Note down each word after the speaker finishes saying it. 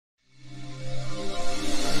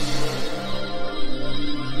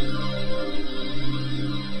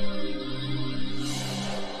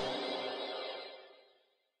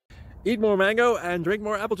Eat more mango and drink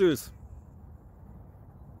more apple juice.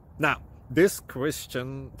 Now, this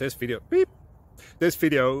video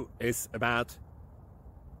is about...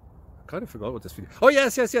 I kind of forgot what this video... Oh,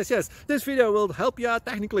 yes. This video will help you out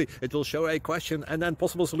technically. It will show a question and then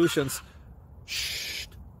possible solutions. Shh.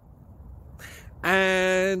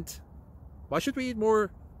 And why should we eat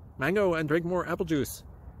more mango and drink more apple juice?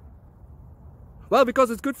 Well, because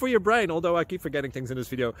it's good for your brain, although I keep forgetting things in this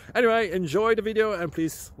video. Anyway, enjoy the video and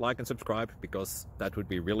please like and subscribe, because that would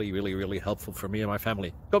be really helpful for me and my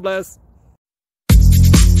family. God bless!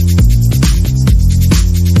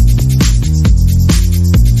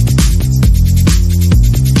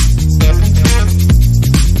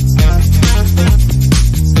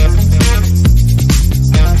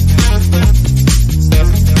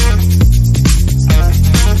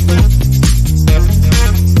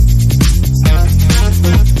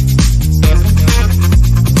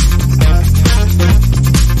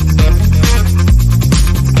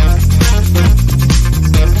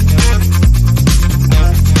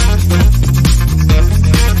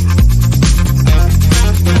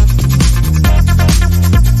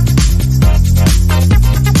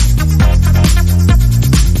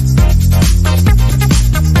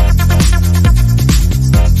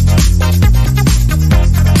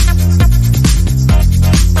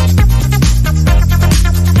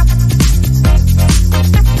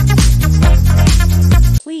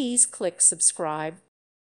 Please click subscribe.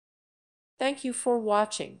 Thank you for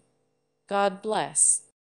watching. God bless.